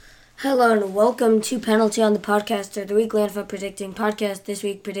Hello and welcome to Penalty on the Podcast, or the weekly NFL predicting podcast. This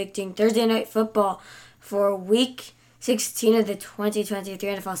week predicting Thursday Night Football for Week 16 of the 2023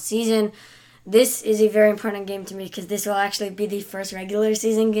 NFL season. This is a very important game to me because this will actually be the first regular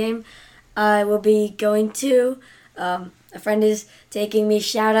season game I will be going to. A friend is taking me.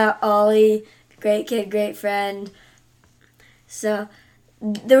 Shout out Ollie, great kid, great friend. So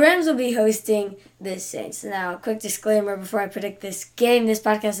the Rams will be hosting the Saints. Now, quick disclaimer before I predict this game. This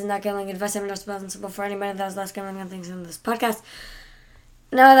podcast is not gambling advice. I'm not responsible for anybody that has less gambling on things in this podcast.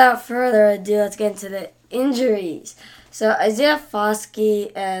 Now, without further ado, let's get into the injuries. So, Isaiah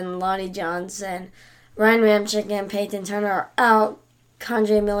Foskey and Lonnie Johnson, Ryan Ramczyk and Peyton Turner are out.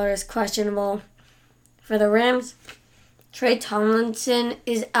 Kendre Miller is questionable. For the Rams, Trey Tomlinson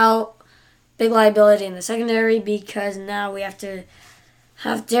is out. Big liability in the secondary because now we have to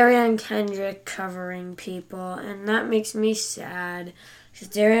have Darian Kendrick covering people, and that makes me sad because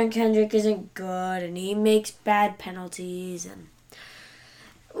Darian Kendrick isn't good and he makes bad penalties and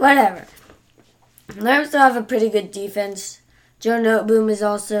whatever. The Rams still have a pretty good defense. Joe Noteboom is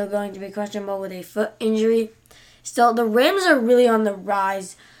also going to be questionable with a foot injury. Still, the Rams are really on the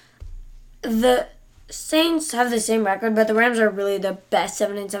rise. The Saints have the same record, but the Rams are really the best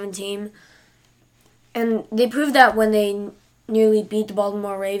 7-7 team, and they proved that when they nearly beat the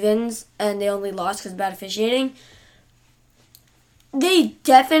Baltimore Ravens, and they only lost because of bad officiating. They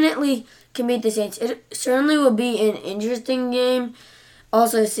definitely can beat the Saints. It certainly will be an interesting game.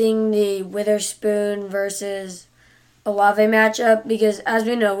 Also seeing the Witherspoon versus Olave matchup, because as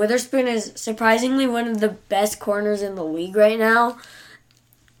we know, Witherspoon is surprisingly one of the best corners in the league right now.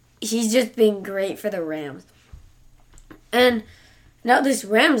 He's just been great for the Rams. And now this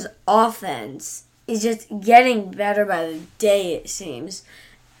Rams offense is just getting better by the day, it seems.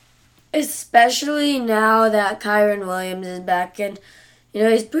 Especially now that Kyren Williams is back. And,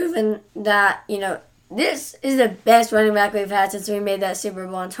 he's proven that, this is the best running back we've had since we made that Super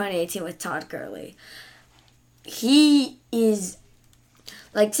Bowl in 2018 with Todd Gurley. He is,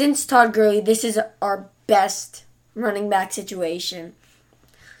 since Todd Gurley, this is our best running back situation.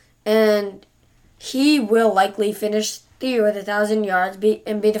 And he will likely finish the year with 1,000 yards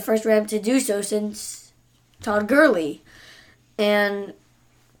and be the first Ram to do so since Todd Gurley. And,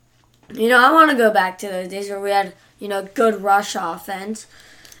 I want to go back to those days where we had, good rush offense.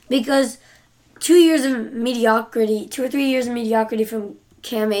 Because 2 or 3 years of mediocrity from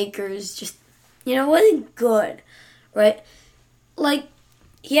Cam Akers just, wasn't good, right?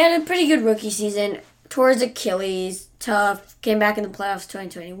 He had a pretty good rookie season, tore his Achilles, tough, came back in the playoffs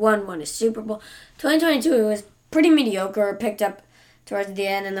 2021, won a Super Bowl. 2022, it was pretty mediocre, picked up towards the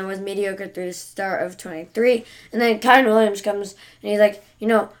end, and then was mediocre through the start of 23. And then Kyren Williams comes, and he's like,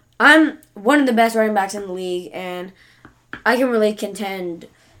 I'm one of the best running backs in the league, and I can really contend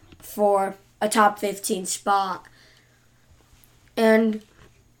for a top 15 spot. And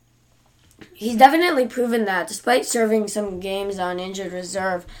he's definitely proven that, despite serving some games on injured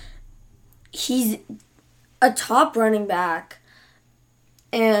reserve. He's a top running back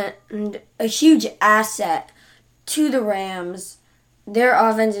and a huge asset to the Rams. Their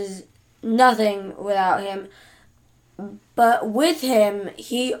offense is nothing without him. But with him,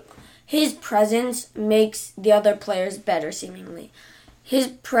 his presence makes the other players better, seemingly. His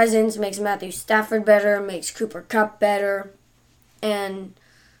presence makes Matthew Stafford better, makes Cooper Kupp better. And,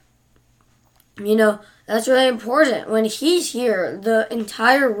 that's really important. When he's here, the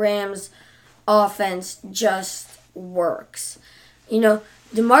entire Rams offense just works.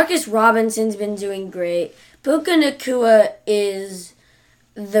 DeMarcus Robinson's been doing great. Puka Nacua is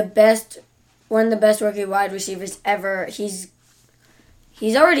one of the best rookie wide receivers ever. He's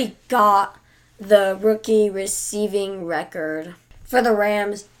already got the rookie receiving record for the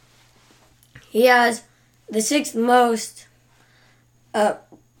Rams. He has the 6th most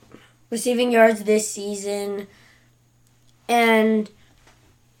receiving yards this season. And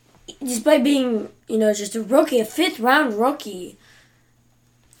despite being, just a rookie, a 5th-round rookie,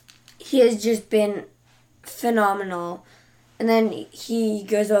 he has just been phenomenal. And then he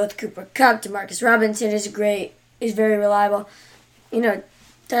goes well with Cooper Kupp. DeMarcus Robinson is great, is very reliable.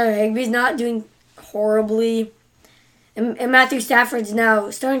 Tyler Higbee's not doing horribly. And Matthew Stafford's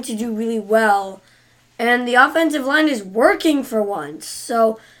now starting to do really well. And the offensive line is working for once.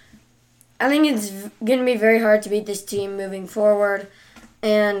 So I think it's going to be very hard to beat this team moving forward.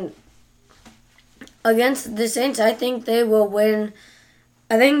 And against the Saints, I think they will win.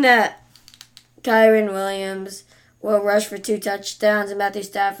 I think that Kyren Williams will rush for 2 touchdowns and Matthew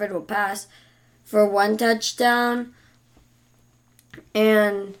Stafford will pass for 1 touchdown.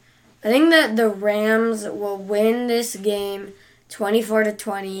 And I think that the Rams will win this game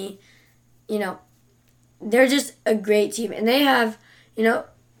 24-20. They're just a great team. And they have,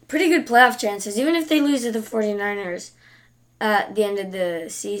 pretty good playoff chances, even if they lose to the 49ers at the end of the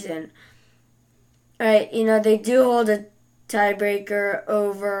season. All right, they do hold a tiebreaker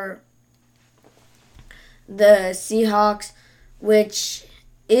over the Seahawks, which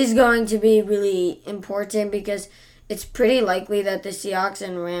is going to be really important because it's pretty likely that the Seahawks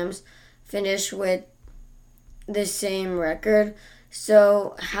and Rams finish with the same record.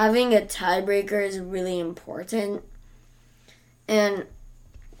 So having a tiebreaker is really important.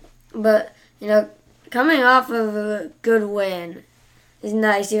 But coming off of a good win is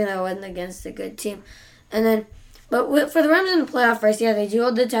nice, even though it wasn't against a good team. But for the Rams in the playoff race, they do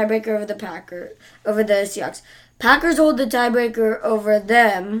hold the tiebreaker over the Seahawks. Packers hold the tiebreaker over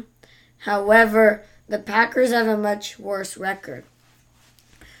them. However, the Packers have a much worse record.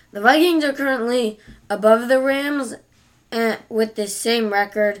 The Vikings are currently above the Rams with the same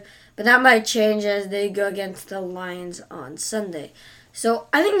record, but that might change as they go against the Lions on Sunday. So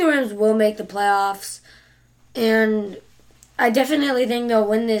I think the Rams will make the playoffs, and I definitely think they'll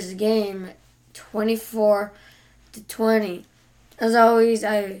win this game 24-20. As always,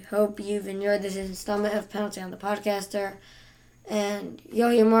 I hope you've enjoyed this installment of Penalty on the Podcaster, and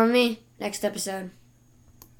you'll hear more of me next episode.